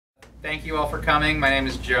Thank you all for coming. My name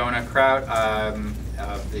is Jonah Kraut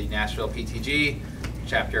of the Nashville PTG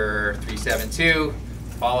Chapter 372.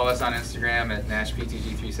 Follow us on Instagram at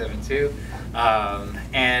NashPTG372.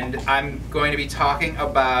 And I'm going to be talking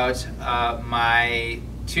about my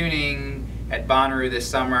tuning at Bonnaroo this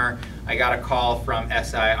summer. I got a call from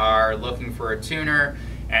SIR looking for a tuner,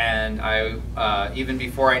 and I even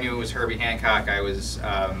before I knew it was Herbie Hancock, I was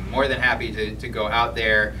more than happy to go out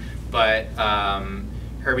there. But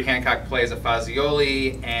Herbie Hancock plays a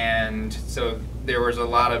Fazioli, and so there was a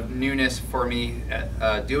lot of newness for me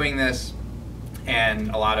doing this,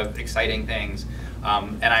 and a lot of exciting things.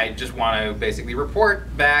 And I just want to basically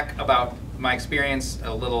report back about my experience,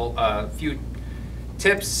 a few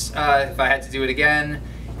tips if I had to do it again,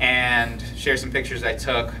 and share some pictures I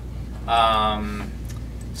took.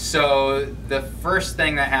 So the first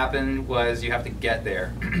thing that happened was you have to get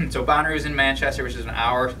there. So Bonnaroo is in Manchester, which is an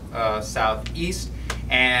hour southeast,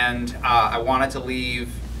 and I wanted to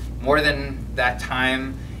leave more than that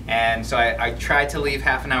time, and so I tried to leave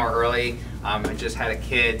half an hour early. I just had a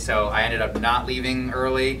kid, so I ended up not leaving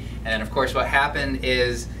early, and then of course what happened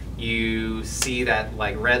is you see that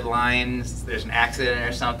like red line, there's an accident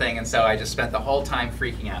or something, and so I just spent the whole time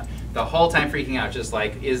freaking out. The whole time freaking out, just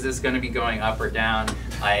like, is this going to be going up or down?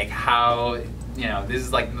 Like how, this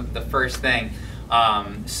is like the first thing.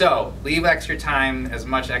 So leave extra time, as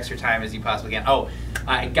much extra time as you possibly can. Oh,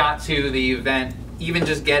 I got to the event, even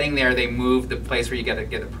just getting there, they moved the place where you get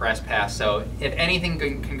the press pass. So if anything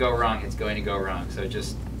can go wrong, it's going to go wrong. So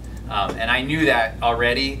just, and I knew that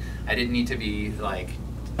already. I didn't need to be like,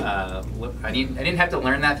 I didn't have to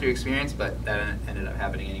learn that through experience, but that ended up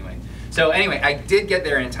happening anyway. So anyway, I did get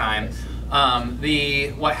there in time.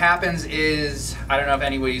 What happens is, I don't know if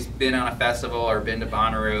anybody's been on a festival or been to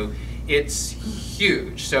Bonnaroo. It's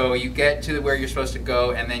huge. So you get to where you're supposed to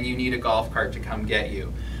go, and then you need a golf cart to come get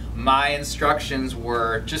you. My instructions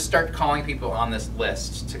were just start calling people on this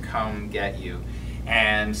list to come get you.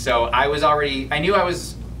 And so I knew I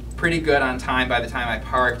was pretty good on time by the time I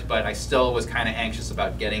parked, but I still was kind of anxious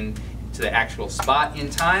about getting to the actual spot in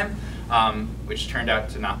time, which turned out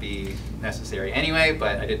to not be necessary anyway,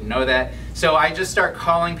 but I didn't know that. So I just start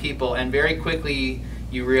calling people, and very quickly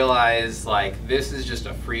you realize like this is just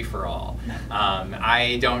a free-for-all.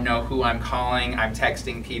 I don't know who I'm calling. I'm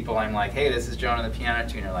texting people. I'm like, hey, this is Jonah the piano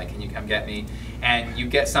tuner, like, can you come get me? And you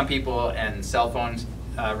get some people, and cell phone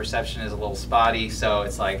reception is a little spotty, so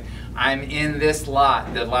it's like, I'm in this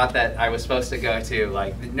lot, the lot that I was supposed to go to.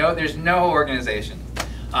 Like, no, there's no organization.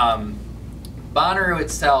 Bonnaroo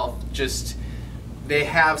itself, they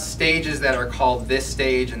have stages that are called this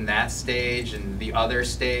stage and that stage and the other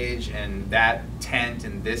stage and that tent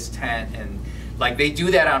and this tent, and like they do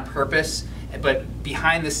that on purpose, but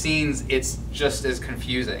behind the scenes it's just as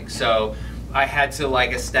confusing. So I had to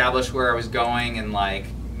like establish where I was going and like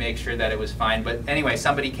make sure that it was fine. But anyway,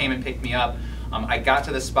 somebody came and picked me up. I got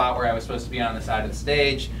to the spot where I was supposed to be on the side of the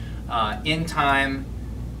stage in time.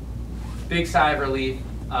 Big sigh of relief,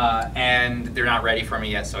 and they're not ready for me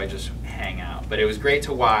yet, so I just hang out. But it was great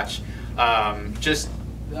to watch.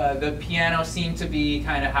 The piano seemed to be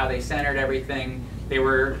kind of how they centered everything. They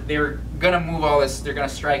were gonna move all this. They're gonna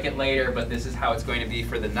strike it later, but this is how it's going to be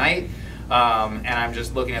for the night. And I'm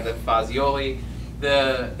just looking at the Fazioli.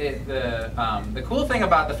 The cool thing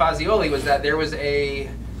about the Fazioli was that there was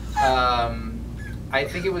I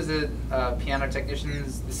think it was the piano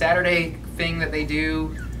technicians, the Saturday thing that they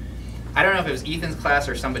do. I don't know if it was Ethan's class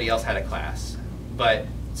or somebody else had a class, but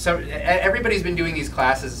everybody's been doing these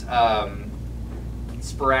classes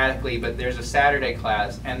sporadically, but there's a Saturday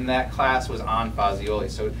class, and that class was on Fazioli.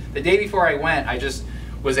 So the day before I went, I just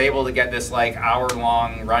was able to get this like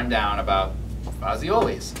hour-long rundown about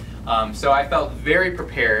Faziolis. So I felt very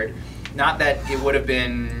prepared. Not that it would have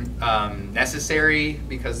been necessary,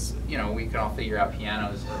 because we can all figure out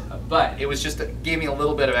pianos, but it was just gave me a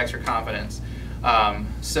little bit of extra confidence.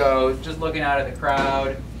 So just looking out at the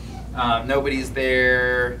crowd, nobody's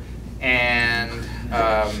there, and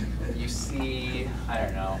you see, I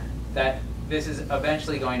don't know, that this is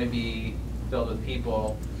eventually going to be filled with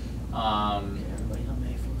people.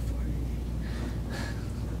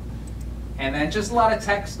 And then just a lot of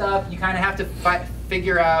tech stuff. You kind of have to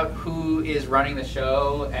figure out who is running the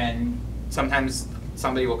show, and sometimes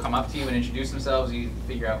somebody will come up to you and introduce themselves. You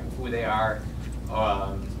figure out who they are.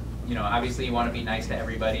 Obviously you want to be nice to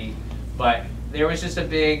everybody, but there was just a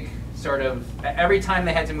big sort of, every time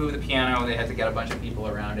they had to move the piano, they had to get a bunch of people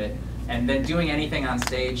around it. And then doing anything on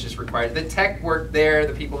stage just required, the tech worked there,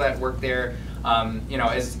 the people that worked there,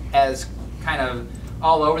 as kind of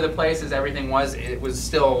all over the place as everything was, it was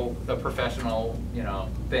still a professional,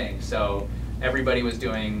 thing. So everybody was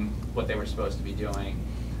doing what they were supposed to be doing.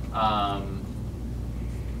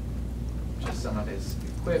 Just some of his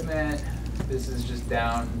equipment. This is just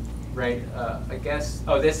down right, I guess.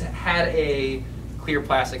 Oh, this had a clear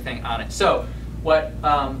plastic thing on it. So what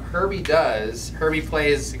Herbie does, Herbie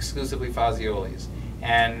plays exclusively Faziolis,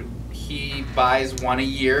 and he buys one a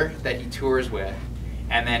year that he tours with,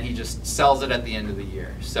 and then he just sells it at the end of the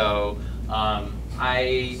year. So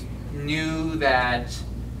I knew that,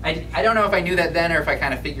 I don't know if I knew that then or if I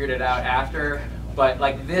kind of figured it out after, but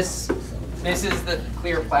like this is the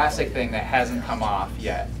clear plastic thing that hasn't come off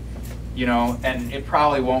yet, you know, and it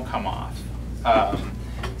probably won't come off.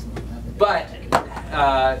 But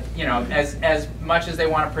you know, as much as they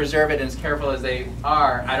want to preserve it and as careful as they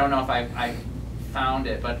are, I don't know if I found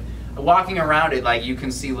it, but walking around it, like, you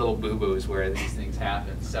can see little boo-boos where these things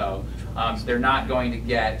happen. So they're not going to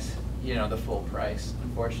get, you know, the full price,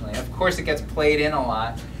 unfortunately. Of course, it gets played in a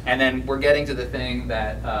lot, and then we're getting to the thing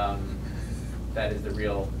that that is the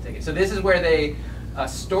real ticket. So this is where they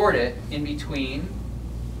stored it in between.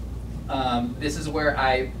 This is where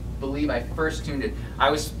I believe I first tuned it.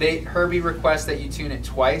 Herbie requests that you tune it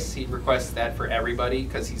twice. He requests that for everybody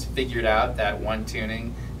because he's figured out that one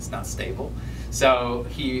tuning is not stable. So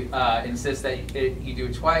he insists that you do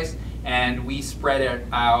it twice, and we spread it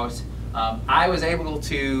out. I was able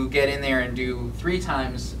to get in there and do 3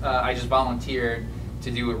 times. I just volunteered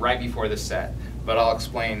to do it right before the set, but I'll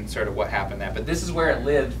explain sort of what happened there. But this is where it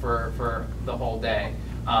lived for the whole day.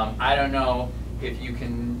 I don't know if you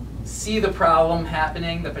can see the problem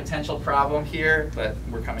happening, the potential problem here, but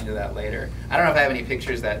we're coming to that later. I don't know if I have any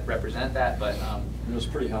pictures that represent that, but it was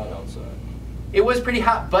pretty hot outside. It was pretty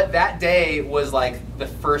hot, but that day was like the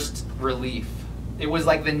first relief. It was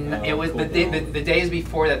like the days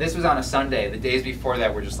before that. This was on a Sunday. The days before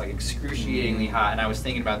that were just like excruciatingly hot, and I was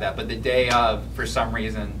thinking about that. But the day of, for some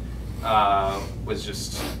reason, was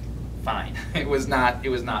just fine. It was not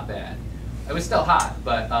bad. It was still hot,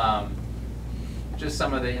 but just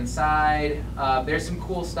some of the inside. There's some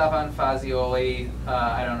cool stuff on Fazioli.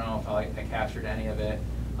 I don't know if I captured any of it.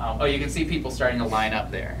 Oh, you can see people starting to line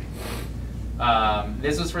up there.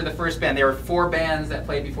 This was for the first band. There were 4 bands that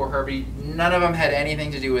played before Herbie. None of them had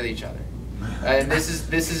anything to do with each other. And this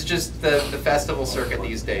is just the festival circuit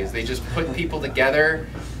these days. They just put people together.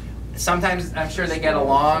 Sometimes I'm sure they get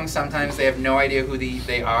along. Sometimes they have no idea who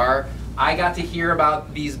they are. I got to hear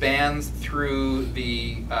about these bands through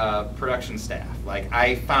the production staff. Like,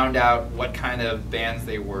 I found out what kind of bands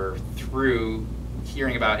they were through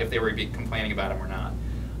hearing about if they were complaining about them or not.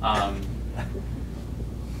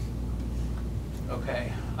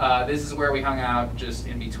 Okay, this is where we hung out, just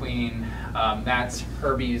in between. That's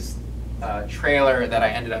Herbie's trailer that I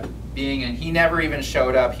ended up being in. He never even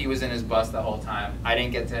showed up. He was in his bus the whole time. I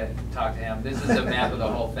didn't get to talk to him. This is a map of the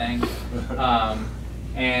whole thing.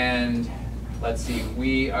 And let's see,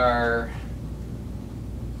 we are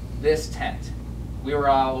this tent. We were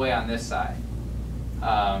all the way on this side.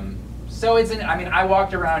 So I mean, I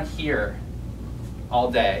walked around here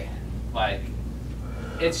all day. Like,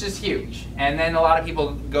 it's just huge. And then a lot of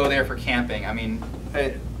people go there for camping. I mean,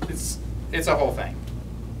 it's a whole thing.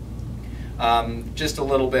 Just a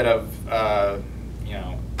little bit of you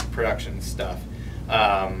know, production stuff.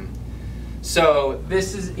 So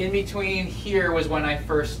this is in between. Here was when I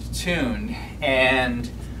first tuned, and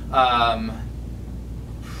how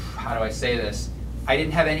do I say this? I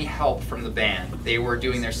didn't have any help from the band. They were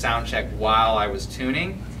doing their sound check while I was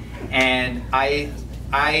tuning, and I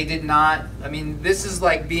did not, I mean, this is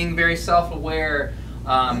like being very self-aware.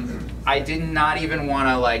 I did not even want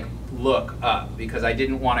to like look up because I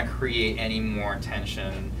didn't want to create any more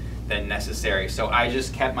tension than necessary. So I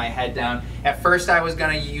just kept my head down. At first I was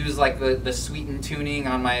going to use like the sweetened tuning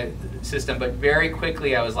on my system, but very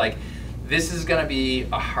quickly I was like, this is going to be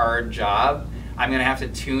a hard job. I'm going to have to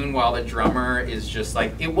tune while the drummer is just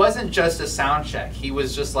like, it wasn't just a sound check. He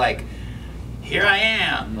was just like, here I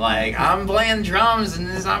am, like, I'm playing drums and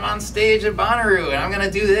I'm on stage at Bonnaroo and I'm gonna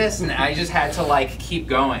do this, and I just had to like keep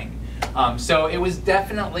going. So it was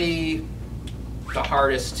definitely the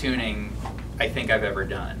hardest tuning I think I've ever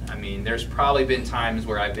done. I mean, there's probably been times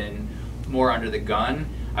where I've been more under the gun.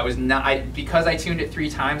 Because I tuned it 3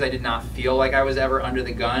 times, I did not feel like I was ever under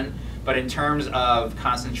the gun, but in terms of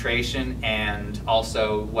concentration and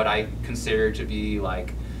also what I consider to be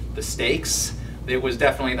like the stakes, it was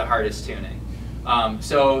definitely the hardest tuning.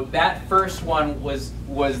 So that first one was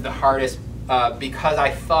the hardest because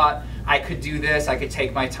I thought I could do this, I could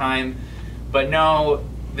take my time, but no,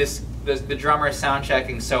 the drummer is sound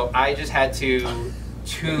checking, so I just had to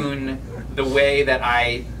tune the way that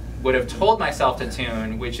I would have told myself to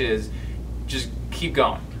tune, which is just keep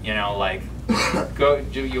going, you know, like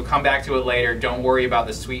You'll come back to it later. Don't worry about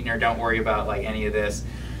the sweetener. Don't worry about like any of this.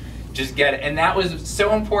 Just get it. And that was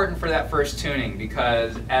so important for that first tuning,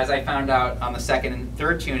 because as I found out on the second and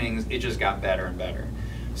third tunings, it just got better and better.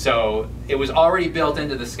 So it was already built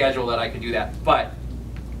into the schedule that I could do that. But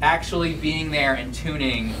actually being there and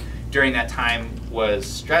tuning during that time was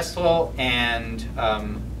stressful, and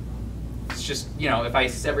it's just, you know, if I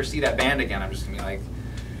ever see that band again, I'm just gonna be like,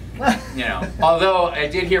 you know. Although I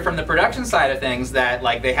did hear from the production side of things that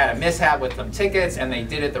like they had a mishap with some tickets and they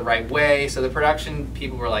did it the right way. So the production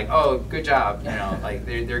people were like, "Oh, good job," you know, like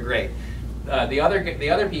they're great. The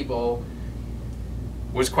other people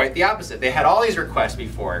was quite the opposite. They had all these requests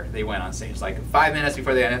before they went on stage, like 5 minutes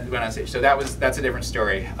before they went on stage. So that's a different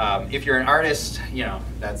story. If you're an artist, you know,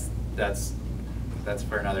 that's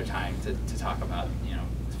for another time to talk about, you know,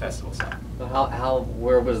 festival stuff. So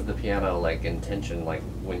where was the piano like in tension, like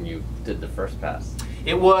when you did the first pass?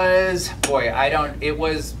 It was, boy, it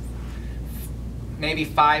was maybe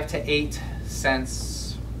 5 to 8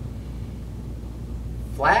 cents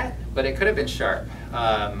flat, but it could have been sharp.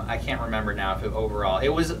 I can't remember now if overall. It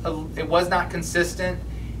was not consistent,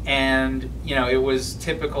 and you know, it was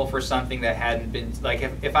typical for something that hadn't been, like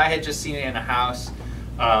if I had just seen it in a house,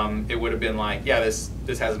 it would have been like, yeah, this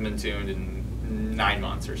hasn't been tuned in 9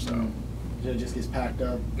 months or so. It just gets packed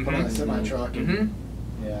up, put on a semi-truck, and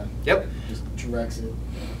yeah. Yep. Just directs it.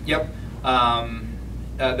 Yep.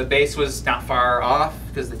 The bass was not far off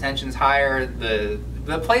because the tension's higher. The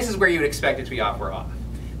places where you would expect it to be off were off.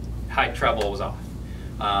 High treble was off.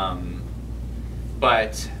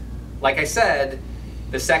 But like I said,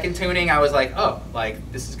 the second tuning I was like, oh,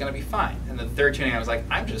 like this is gonna be fine. And the third tuning I was like,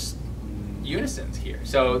 I'm just unisons here.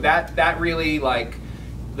 So that really, like,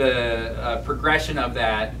 the progression of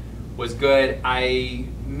that was good. I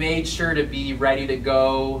made sure to be ready to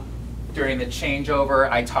go during the changeover.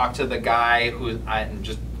 I talked to the guy who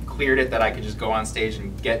just cleared it that I could just go on stage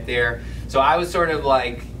and get there. So I was sort of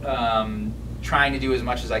like trying to do as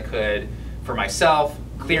much as I could for myself,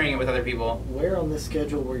 clearing it with other people. Where on this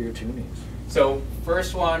schedule were your tunings? So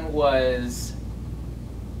first one was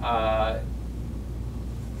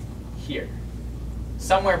here,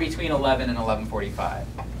 somewhere between 11 and 11:45.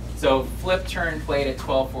 So flip turn played at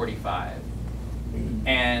 12:45,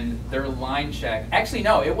 and their line check. Actually,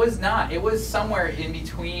 no, it was not. It was somewhere in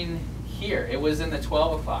between here. It was in the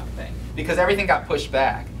 12 o'clock thing because everything got pushed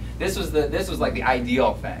back. This was like the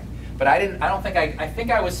ideal thing, but I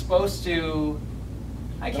think I was supposed to.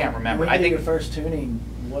 I can't remember. When you did your first tuning,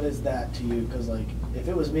 what is that to you? Because like, if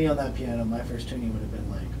it was me on that piano, my first tuning would have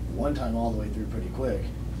been like one time all the way through pretty quick,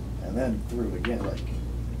 and then through again. Like,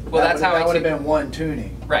 well, that would have been one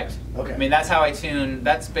tuning. Right. Okay. I mean, that's how I tune.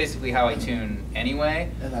 That's basically how I tune anyway.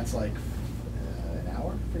 And that's like an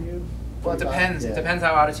hour for you. Well, it depends. Yeah. It depends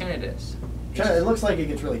how out of tune it is. It looks like it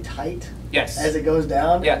gets really tight. Yes. As it goes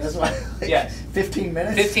down. Yes. That's why. Like, yes. 15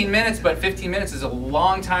 minutes. 15 minutes, but 15 minutes is a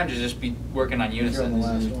long time to just be working on unison. You're on the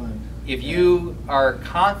last one. If you are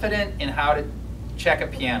confident in how to check a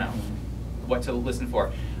piano, what to listen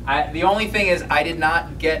for. The only thing is, I did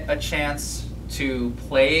not get a chance to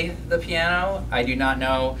play the piano. I do not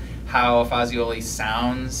know how Fazioli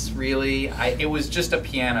sounds really. It was just a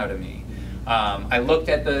piano to me. I looked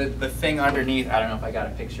at the thing underneath. I don't know if I got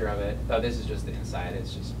a picture of it. Oh, this is just the inside.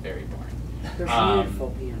 It's just very boring. They're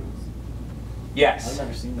beautiful pianos. Yes. I've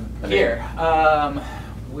never seen them. Here.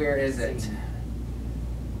 Where is it?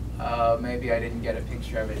 Maybe I didn't get a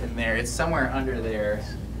picture of it in there. It's somewhere under there.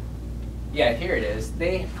 Yeah, here it is.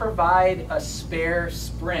 They provide a spare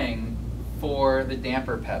spring for the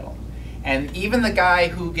damper pedal. And even the guy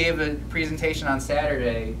who gave a presentation on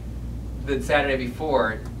Saturday, the Saturday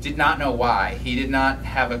before, did not know why. He did not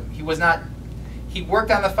have he worked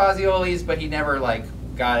on the Faziolis, but he never like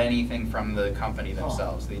got anything from the company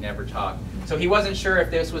themselves. They never talked. So he wasn't sure if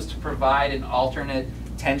this was to provide an alternate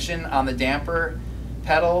tension on the damper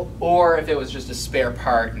pedal, or if it was just a spare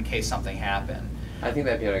part in case something happened. I think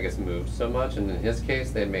that piano gets moved so much, and in his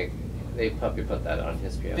case, they probably put that on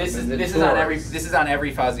his piano. This is on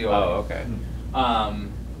every Fazioli. Oh, okay.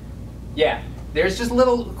 Yeah, there's just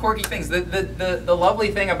little quirky things. The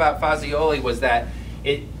lovely thing about Fazioli was that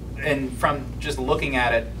and from just looking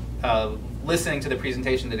at it, listening to the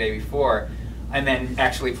presentation the day before, and then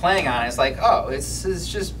actually playing on it, it's like, oh, this is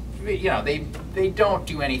just, you know, they don't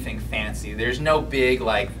do anything fancy. There's no big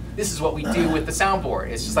like, this is what we do with the soundboard.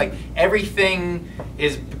 It's just like everything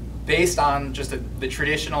is based on just the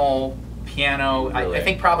traditional piano. Really? I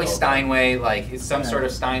think probably Steinway, like it's some sort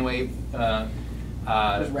of Steinway replica.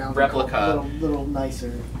 A little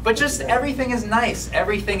nicer. But just everything is nice.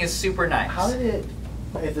 Everything is super nice. How did it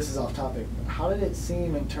if this is off topic, how did it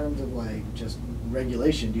seem in terms of like just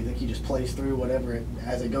regulation? Do you think he just plays through whatever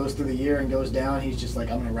as it goes through the year and goes down? He's just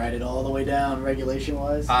like, I'm gonna ride it all the way down, regulation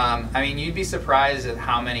wise. I mean, you'd be surprised at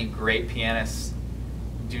how many great pianists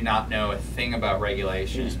do not know a thing about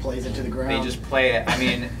regulation. He just plays it to the ground. They just play it. I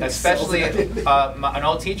mean, especially an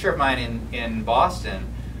old teacher of mine in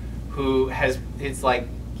Boston, who it's like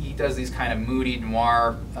he does these kind of moody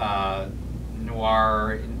noir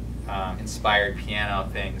inspired piano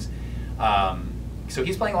things. So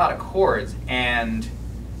he's playing a lot of chords, and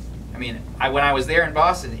I mean, when I was there in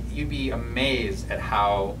Boston, you'd be amazed at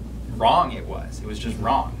how wrong it was. It was just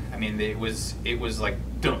wrong. I mean, it was like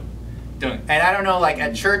dun, dun. And I don't know, like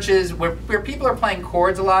at churches where people are playing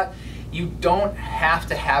chords a lot, you don't have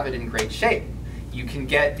to have it in great shape. You can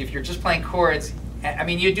get, if you're just playing chords, I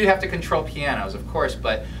mean, you do have to control pianos, of course,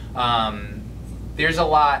 but there's a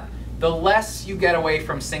lot. The less you get away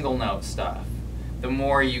from single note stuff, the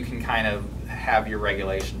more you can kind of have your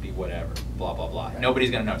regulation be whatever, blah blah blah. Right. Nobody's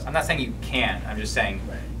gonna notice. I'm not saying you can. I'm just saying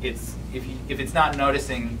it's if it's not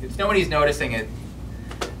noticing, if nobody's noticing it,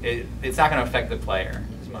 it's not gonna affect the player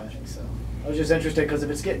as much. I think so. I was just interested because if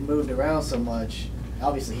it's getting moved around so much,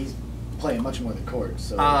 obviously he's playing much more than chords.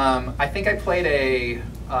 So I think I played a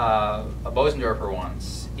Bosendorfer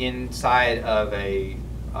once inside of a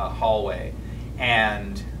hallway,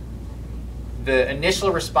 and the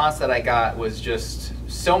initial response that I got was just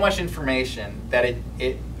so much information that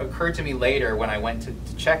it occurred to me later when I went to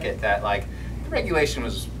check it that like the regulation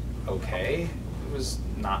was okay. It was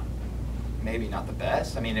maybe not the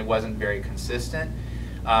best. I mean, it wasn't very consistent,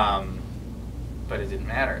 but it didn't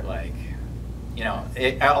matter. Like, you know,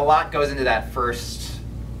 a lot goes into that first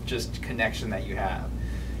just connection that you have,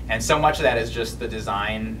 and so much of that is just the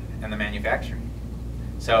design and the manufacturing.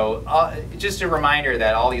 So just a reminder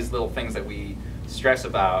that all these little things that we stress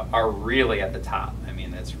about are really at the top. I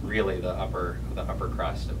mean, that's really the upper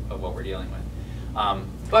crust of what we're dealing with.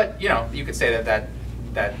 But you know, you could say that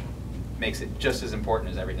makes it just as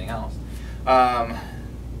important as everything else.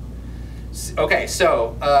 Okay,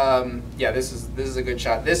 so yeah, this is a good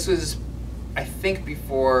shot. This was, I think,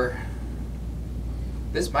 before.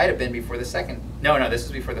 This might have been before the second. No, this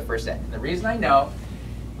was before the first set. And the reason I know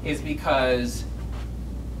is because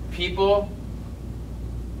people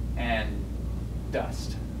and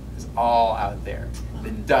dust is all out there. The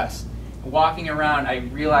dust. Walking around, I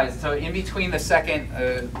realized, so in between the second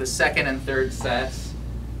and third sets,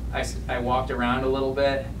 I walked around a little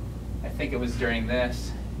bit. I think it was during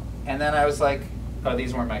this. And then I was like, oh,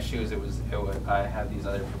 these weren't my shoes. I had these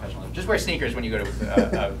other professional. Just wear sneakers when you go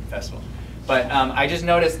to a festival. But I just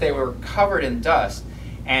noticed they were covered in dust.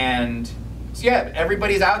 And so yeah,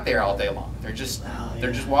 everybody's out there all day long. They're just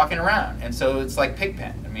walking around, and so it's like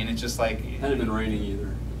Pigpen. I mean, it's just like. It hadn't been raining either.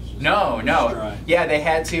 No. Yeah, they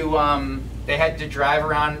had to drive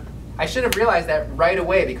around. I should have realized that right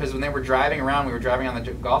away, because when they were driving around, we were driving on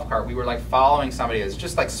the golf cart. We were like following somebody that's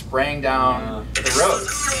just like spraying down the road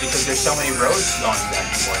because there's so many roads going back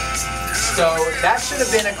and forth. So that should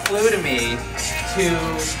have been a clue to me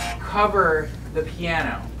to cover the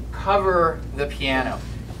piano. Cover the piano.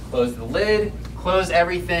 Close the lid. Close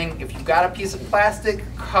everything. If you've got a piece of plastic,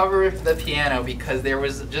 cover the piano, because there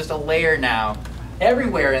was just a layer now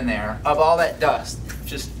everywhere in there of all that dust.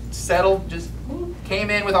 Just settled, just came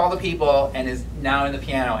in with all the people and is now in the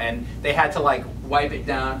piano, and they had to like wipe it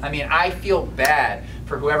down. I mean, I feel bad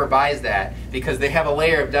for whoever buys that because they have a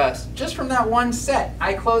layer of dust just from that one set.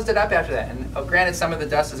 I closed it up after that, and granted, some of the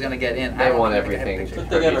dust is going to get in. They want everything. But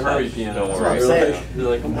they got a hurry piano. Don't worry. They're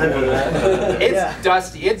like, I'm over that. It's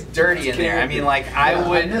dusty. It's dirty in there. I mean, like I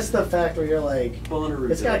would. I miss the fact where you're like,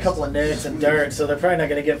 Bonnaroo it's got a couple of nicks and dirt, so they're probably not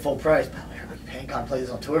going to get full price. Hancock plays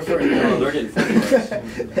on tour for it. Oh, they're getting full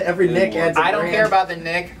price. Every nick adds a I don't grand. care about the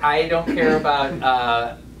nick. I don't care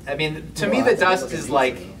about. I mean, to me, the dust is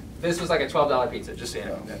like. This was like a $12 pizza, just so you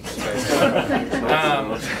know.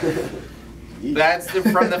 That's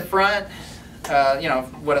from the front, you know,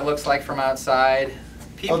 what it looks like from outside.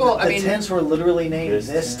 People, the tents were literally named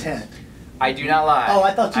this tent. I do not lie. Oh,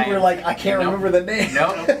 I thought you were like, I can't remember the name.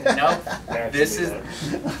 No. This is,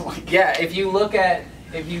 yeah, if you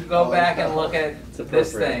go back and look at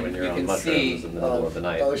this thing, you can see. In the middle of the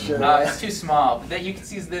night. It's too small. But you can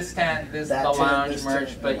see this tent, the lounge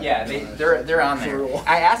merch. But yeah, they're on there.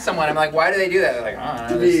 I asked someone, I'm like, why do they do that? They're like, I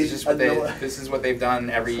don't know. This is what they've done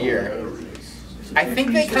every year. I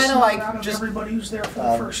think they kind of like just. Everybody who's there for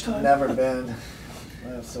the first time. Never been.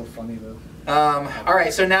 That's so funny though. All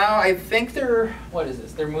right, so now I think what is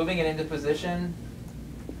this? They're moving it into position.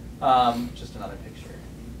 Just another picture.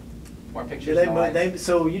 more pictures. Did they in the move, line.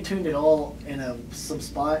 so you tuned it all in some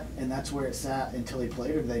spot, and that's where it sat until he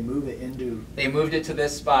played, or did they move it into? They moved it to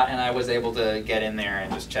this spot, and I was able to get in there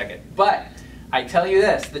and just check it. But I tell you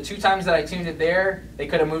this, the 2 times that I tuned it there, they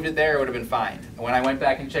could have moved it there, it would have been fine. When I went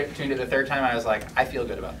back and tuned it the 3rd time, I was like, I feel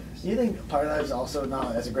good about this. You think part of that is also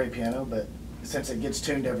not as a great piano, but since it gets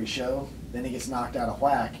tuned every show, then it gets knocked out of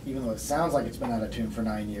whack, even though it sounds like it's been out of tune for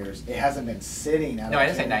 9 years. It hasn't been sitting out of tune. No, I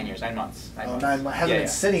didn't say 9 years, 9 months. 9 months. 9 months. Hasn't Yeah, been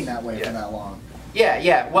sitting that way Yeah. for that long.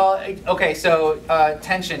 Yeah. Well, okay, so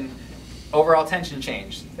tension, overall tension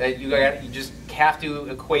change. You just have to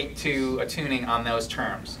equate to a tuning on those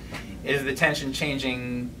terms. Is the tension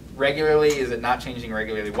changing regularly? Is it not changing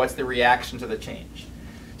regularly? What's the reaction to the change?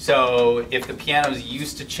 So if the piano's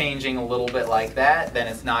used to changing a little bit like that, then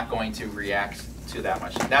it's not going to react to that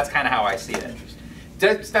much. That's kind of how I see it.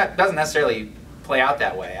 That doesn't necessarily play out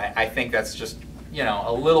that way. I think that's just,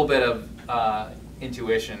 a little bit of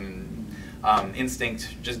intuition,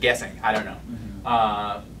 instinct, just guessing. I don't know.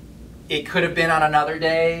 It could have been on another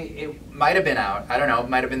day. It might have been out. I don't know. It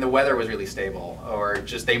might have been the weather was really stable, or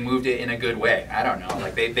just they moved it in a good way. I don't know.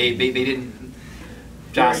 Like they didn't.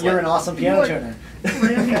 You're an awesome piano tuner.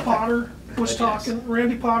 Randy Potter was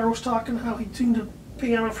talking how he tuned a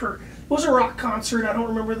piano for, it was a rock concert, I don't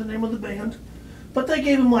remember the name of the band, but they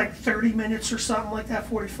gave him like 30 minutes or something like that,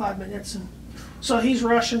 45 minutes, and so he's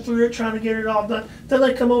rushing through it trying to get it all done. Then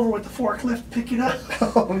they come over with the forklift, pick it up,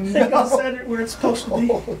 and go set it where it's supposed to be.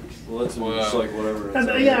 Well, that's just like whatever. And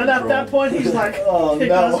at that point he's like, it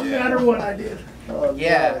doesn't matter what I did.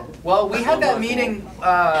 Yeah. Well, we had that meeting.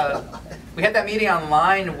 We had that meeting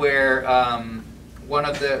online where one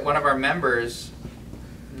of our members.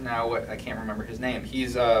 Now I can't remember his name.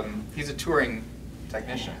 He's a touring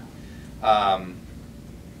technician.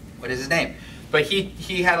 What is his name? But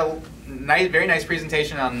he had a very nice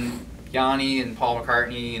presentation on Yanni and Paul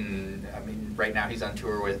McCartney, and I mean right now he's on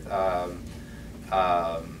tour with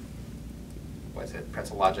what's it?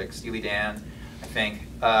 Pretzel Logic, Steely Dan, I think.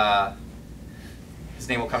 His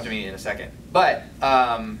name will come to me in a second. But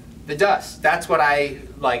the dust, that's what I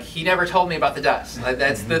like. He never told me about the dust.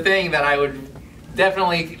 That's the thing that I would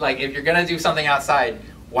definitely like. If you're gonna do something outside,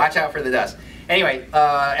 watch out for the dust. Anyway,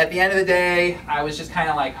 at the end of the day, I was just kind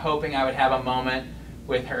of like hoping I would have a moment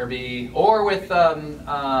with Herbie or with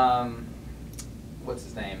what's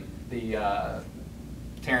his name, the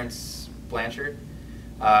Terrence Blanchard,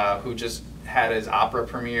 who just had his opera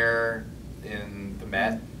premiere in the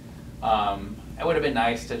Met. It would have been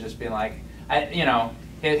nice to just be like,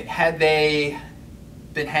 had they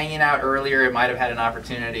been hanging out earlier, it might have had an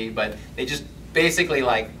opportunity, but they just basically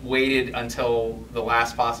like waited until the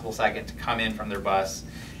last possible second to come in from their bus,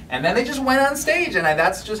 and then they just went on stage. And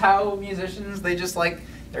that's just how musicians, they just like,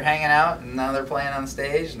 they're hanging out and now they're playing on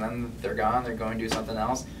stage and then they're gone, they're going to do something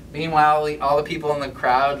else. Meanwhile, all the people in the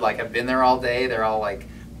crowd like have been there all day, they're all like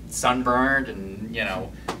sunburned, and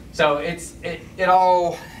so it's a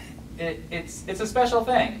special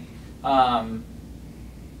thing.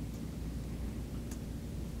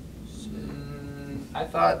 I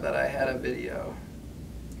thought that I had a video.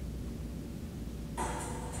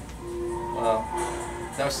 Well,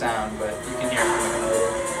 no sound, but you can hear it from the computer.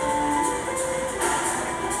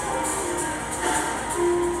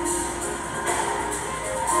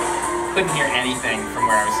 Couldn't hear anything from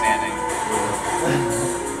where I was standing.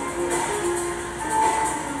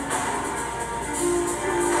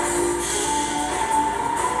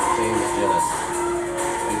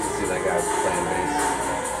 I used to see that guy playing bass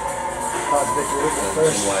Victor Root in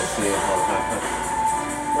first. YC all the time.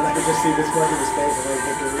 When I could just see this much of his face, and then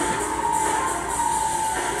Victor Root.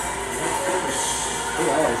 He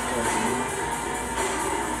always plays.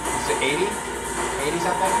 Is it 80? 80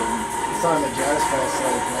 something? I saw him at Jazz Fest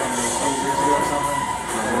like 20 years ago or something.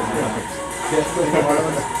 In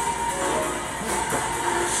Orleans.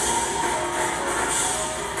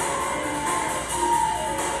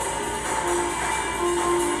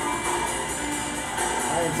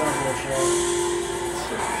 Sounds like a show.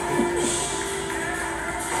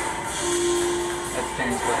 That's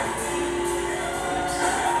Terrence Blanchard.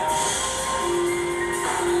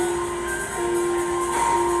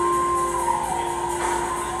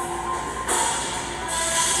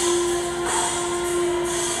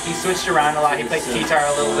 He switched around a lot. He played guitar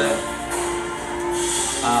a little bit.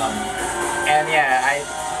 And yeah,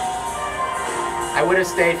 I would have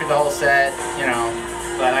stayed for the whole set,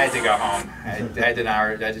 but I had to go home. I had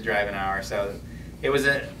to drive an hour, so it was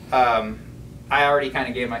I already kind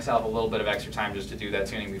of gave myself a little bit of extra time just to do that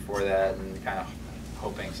tuning before that, and kind of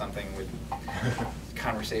hoping something would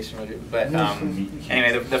conversation would. But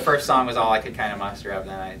anyway, the first song was all I could kind of muster up.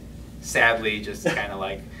 Then I sadly just kind of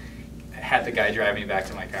like had the guy drive me back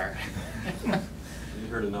to my car. You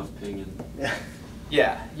heard enough pinging.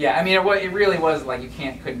 Yeah. I mean, it really was like you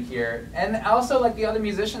couldn't hear. And also, like the other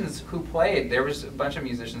musicians who played, there was a bunch of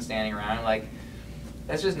musicians standing around. Like,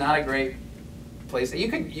 that's just not a great place. You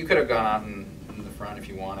could have gone out in the front if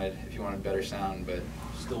you wanted better sound, but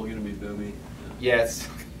Still gonna be boomy. yeah, it's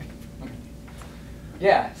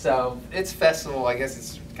yeah. So it's festival. I guess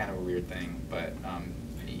it's kind of a weird thing, but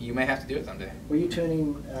you may have to do it someday. Were you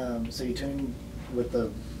tuning? So you tuned with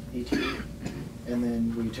the EQ, and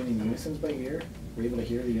then were you tuning the unisons by ear? Were you able to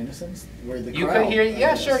hear the unisons? You could hear,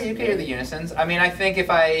 yeah, sure, you could hear the unisons. I mean, I think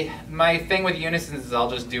my thing with unisons is I'll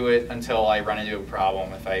just do it until I run into a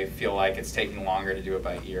problem. If I feel like it's taking longer to do it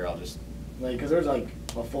by ear, I'll just... Like, because there's like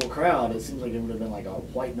a full crowd, it seems like it would have been like a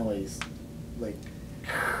white noise, like...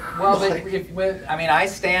 Well, but I mean, I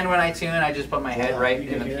stand when I tune, I just put my head right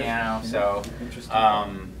in the piano, so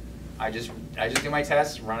I just do my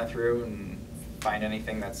tests, run it through, and find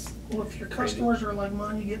anything that's... Well, if your customers are like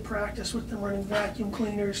mine, you get practice with them running vacuum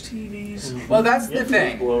cleaners, TVs. Well, that's the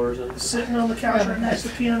thing. Sitting on the couch right next to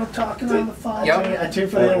the piano, talking on the phone. Yep. I tuned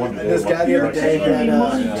for this guy the other day Paying me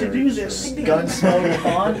money had to do this. Gunsmoke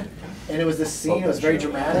on, and it was this scene, it was very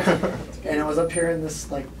dramatic, and it was up here in this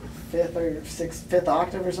like fifth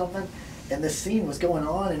octave or something, and this scene was going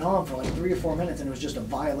on and on for like 3 or 4 minutes, and it was just a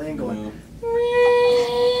violin going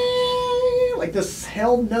like this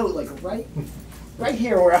held note, like right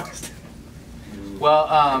here where I was. Well,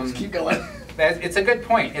 Just keep going. it's a good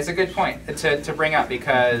point. It's a good point to bring up,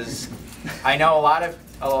 because I know a lot of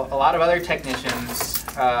other technicians,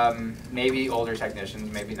 maybe older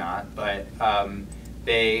technicians, maybe not, but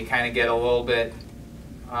they kind of get a little bit,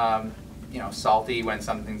 salty when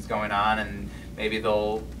something's going on, and maybe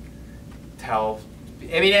they'll tell.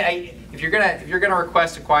 I mean, if you're gonna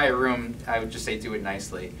request a quiet room, I would just say do it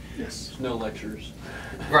nicely. Yes. No lectures.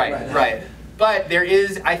 Right. But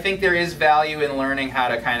I think there is value in learning how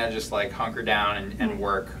to kind of just like hunker down and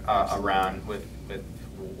work around with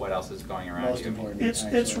what else is going around Most you. important.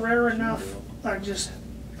 It's rare enough. I just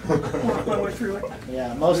work my way through it.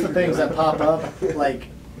 Yeah, most of the things that pop up, like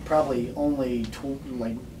probably only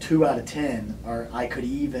 2 out of 10 are I could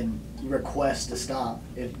even request to stop.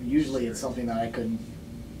 Usually it's something that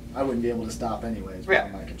I wouldn't be able to stop anyways. Yeah.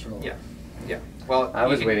 Within my control. Yeah. Well, I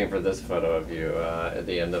was waiting for this photo of you at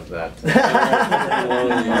the end of that.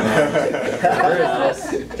 Where is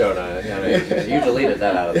this, Jonah? You deleted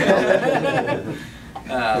that out of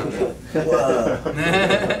the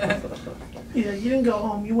Yeah, you didn't go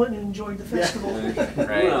home. You went and enjoyed the festival.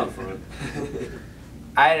 Right. Out front.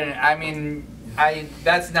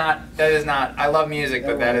 That is not. I love music,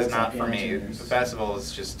 but that is not for me. Piano tuners. The festival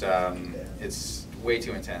is just, it's way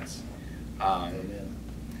too intense.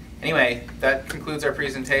 Anyway, that concludes our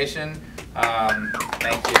presentation.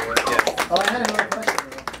 Thank you. Yeah. Oh, I had another question.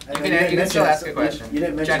 You can still ask a question. You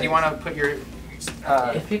didn't mention John, do you want to put your?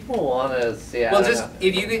 If people want to see, Well, just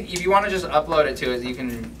if you want to just upload it to it, you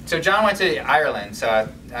can. So John went to Ireland, so I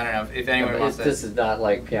don't know if anyone wants to. This is not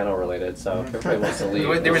like piano related, so if everybody wants to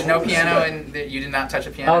leave. There was no piano, and you did not touch a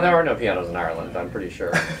piano. Oh, there are no pianos in Ireland. I'm pretty sure.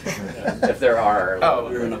 If there are. Oh,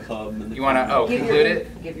 We're in a pub. And you want to? Conclude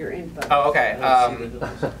it. Give your info. Oh, okay.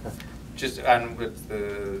 Just on with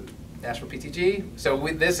the Nashville PTG. So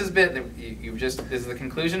this has been this is the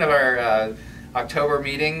conclusion of our October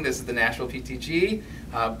meeting. This is the Nashville PTG.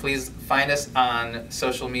 Please find us on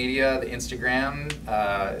social media, the Instagram,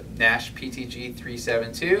 Nash PTG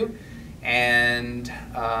 372, and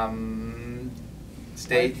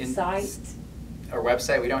stay in our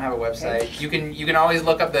website. We don't have a website. Okay. You can always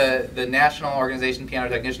look up the National Organization Piano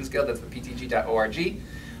Technicians Guild. That's the PTG.org.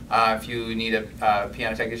 If you need a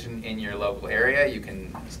piano technician in your local area, you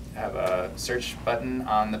can have a search button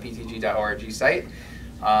on the PTG.org site,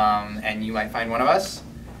 and you might find one of us.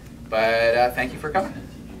 But thank you for coming.